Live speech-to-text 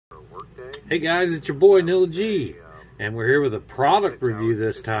Hey guys, it's your boy Nilla G, and we're here with a product review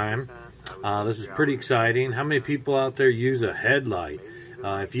this time. This is pretty exciting. How many people out there use a headlight?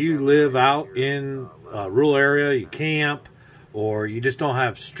 If you live out in a rural area, you camp, or you just don't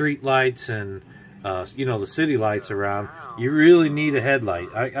have street lights and the city lights around, you really need a headlight.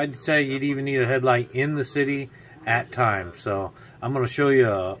 I'd say you'd even need a headlight in the city at times. So I'm going to show you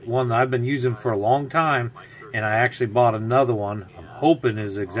one that I've been using for a long time, and I actually bought another one. I'm hoping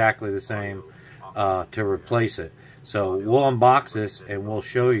is exactly the same to replace it. So we'll unbox this and we'll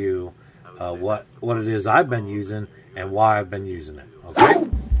show you what it is I've been using and why I've been using it. Okay.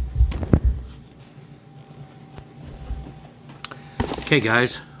 Okay,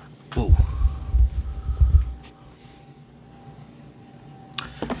 guys. Whoa.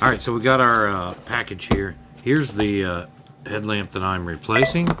 All right, so we got our package here. Here's the headlamp that I'm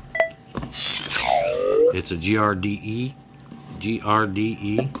replacing. It's a GRDE,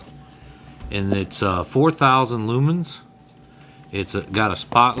 and it's 4,000 lumens. It's got a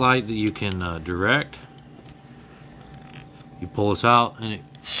spotlight that you can direct. You pull this out and it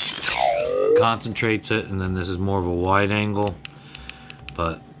concentrates it, and then this is more of a wide angle.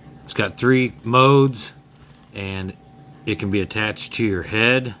 But it's got 3 modes, and it can be attached to your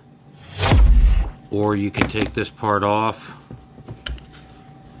head, or you can take this part off.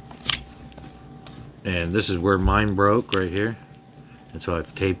 And this is where mine broke right here, and so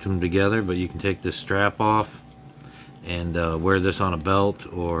I've taped them together. But you can take this strap off and wear this on a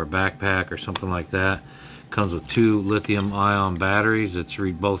belt or a backpack or something like that. Comes with 2 lithium-ion batteries. It's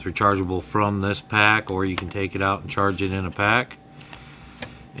both rechargeable from this pack, or you can take it out and charge it in a pack.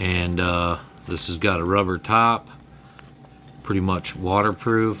 And this has got a rubber top, pretty much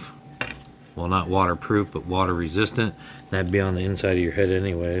waterproof. Well, not waterproof, but water resistant. That'd be on the inside of your head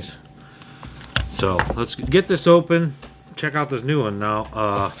anyways. So let's get this open, check out this new one.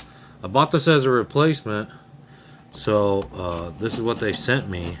 Now I bought this as a replacement, so this is what they sent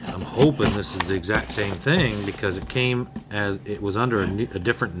me. I'm hoping this is the exact same thing, because it came as, it was under a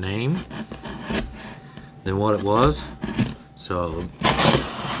different name than what it was. So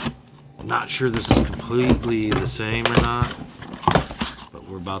I'm not sure this is completely the same or not, but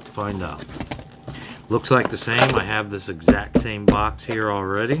we're about to find out. Looks like the same. I have this exact same box here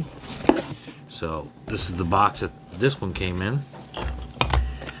already. So this is the box that this one came in.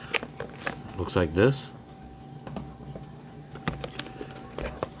 Looks like this.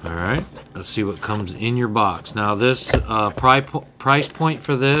 Alright, let's see what comes in your box. Now this price point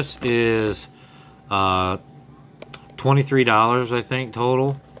for this is $23, I think,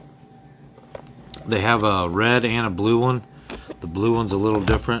 total. They have a red and a blue one. The blue one's a little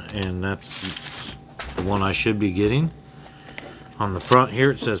different, and that's the one I should be getting. On the front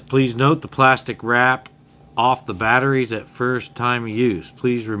here it says, please note the plastic wrap off the batteries at first time use.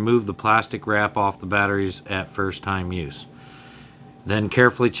 Please remove the plastic wrap off the batteries at first time use. Then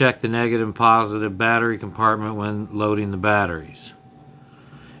carefully check the negative and positive battery compartment when loading the batteries.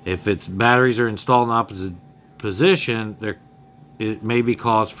 If its batteries are installed in opposite position, it may be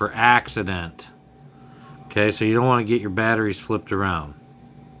cause for accident. Okay, so you don't want to get your batteries flipped around.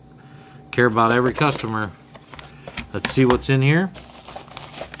 Care about every customer. Let's see what's in here.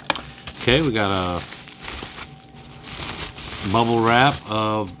 Okay, we got a bubble wrap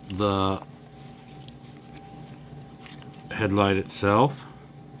of the headlight itself.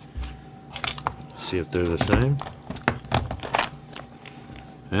 Let's see if they're the same.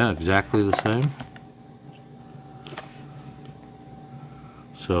 Yeah, exactly the same.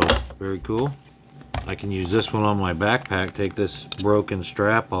 So, very cool. I can use this one on my backpack, take this broken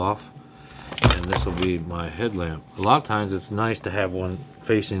strap off, and this will be my headlamp. A lot of times it's nice to have one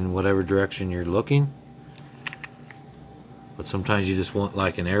facing whatever direction you're looking, but sometimes you just want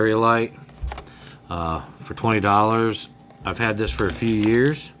like an area light. For $20, I've had this for a few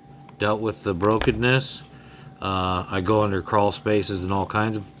years, dealt with the brokenness. I go under crawl spaces and all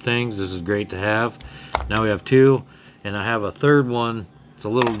kinds of things. This is great to have. Now we have 2, and I have a third one. It's a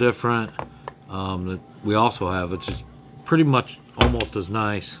little different that we also have. It's just pretty much almost as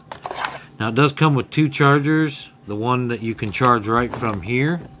nice. Now it does come with 2 chargers. The one that you can charge right from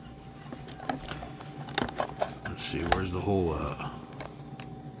here. Let's see, where's the hole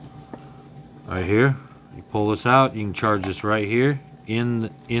right here. You pull this out, you can charge this right here in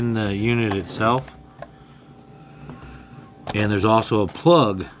the unit itself. And there's also a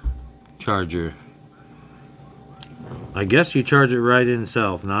plug charger. I guess you charge it right in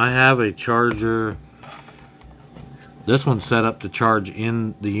itself. Now I have a charger. This one's set up to charge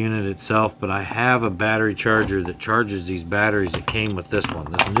in the unit itself, but I have a battery charger that charges these batteries that came with this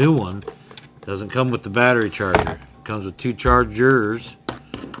one. This new one doesn't come with the battery charger. It comes with 2 chargers.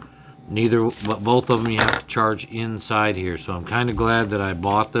 but both of them you have to charge inside here. So I'm kind of glad that I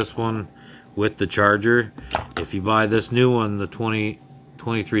bought this one with the charger. If you buy this new one, the $23,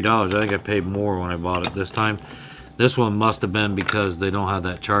 I think I paid more when I bought it this time. This one must have been because they don't have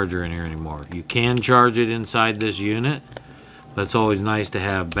that charger in here anymore. You can charge it inside this unit, but it's always nice to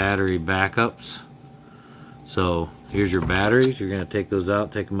have battery backups. So here's your batteries. You're going to take those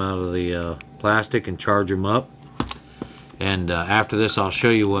out, take them out of the plastic and charge them up. And after this, I'll show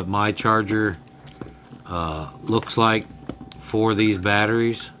you what my charger looks like for these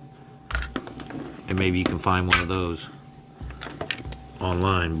batteries. And maybe you can find one of those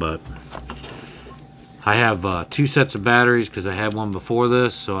online. But I have 2 sets of batteries because I had one before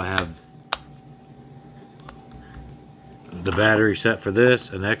this. So I have the battery set for this,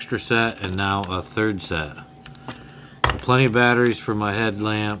 an extra set, and now a 3rd set. Plenty of batteries for my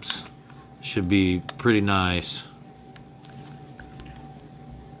headlamps. Should be pretty nice.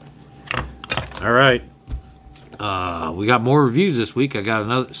 Alright, we got more reviews this week. I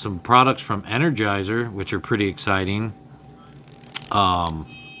got some products from Energizer, which are pretty exciting.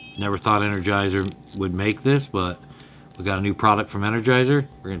 Never thought Energizer would make this, but we got a new product from Energizer.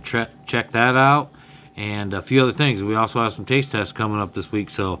 We're going to check that out, and a few other things. We also have some taste tests coming up this week,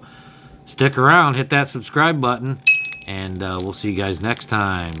 so stick around, hit that subscribe button, and we'll see you guys next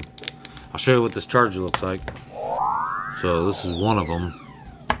time. I'll show you what this charger looks like. So this is one of them.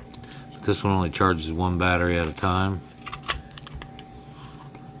 This one only charges 1 battery at a time.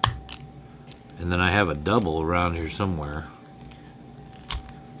 And then I have a double around here somewhere.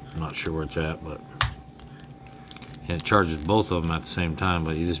 I'm not sure where it's at, but... And it charges both of them at the same time,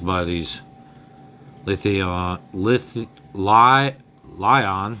 but you just buy these lithium-ion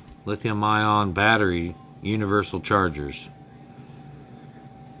battery universal chargers.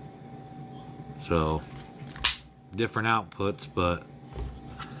 So, different outputs, but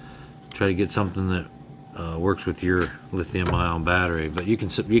try to get something that works with your lithium-ion battery. But you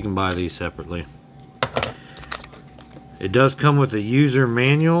can buy these separately. It does come with a user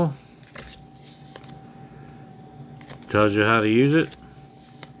manual. Tells you how to use it.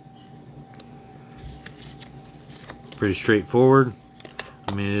 Pretty straightforward.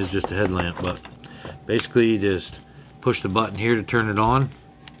 I mean, it is just a headlamp, but basically you just push the button here to turn it on.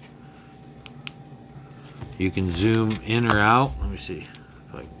 You can zoom in or out. Let me see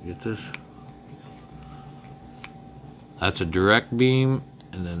if I can get this. That's a direct beam,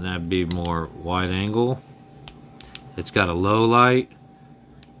 and then that'd be more wide angle. It's got a low light,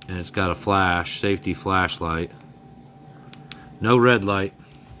 and it's got a flash, safety flashlight. No red light.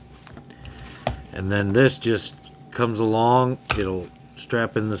 And then this just comes along. It'll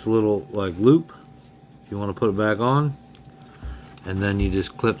strap in this little like loop if you want to put it back on. And then you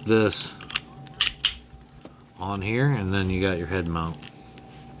just clip this on here, and then you got your head mount.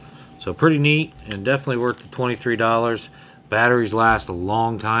 So pretty neat, and definitely worth the $23. Batteries last a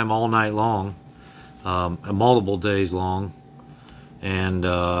long time, all night long, multiple days long. And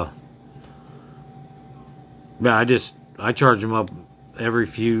yeah, I charge them up every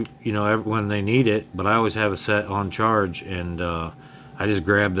few, when they need it, but I always have a set on charge, and I just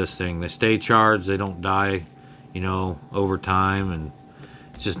grab this thing. They stay charged, they don't die, over time, and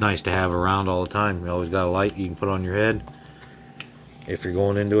it's just nice to have around all the time. You always got a light you can put on your head if you're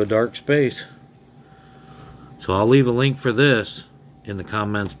going into a dark space. So I'll leave a link for this in the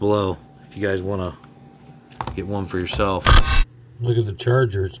comments below if you guys want to get one for yourself. Look at the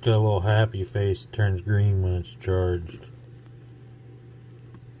charger. It's got a little happy face. It turns green when it's charged.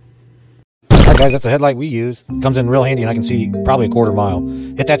 Alright guys, that's the headlight we use. Comes in real handy, and I can see probably a quarter mile.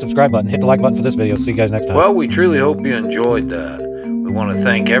 Hit that subscribe button. Hit the like button for this video. See you guys next time. Well, we truly hope you enjoyed that. We want to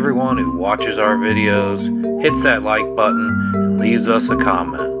thank everyone who watches our videos, hits that like button, and leaves us a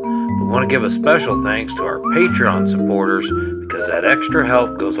comment. We want to give a special thanks to our Patreon supporters, because that extra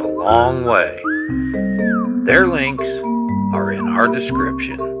help goes a long way. Their links are in our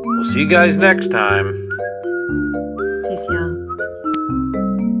description. We'll see you guys next time. Peace, y'all.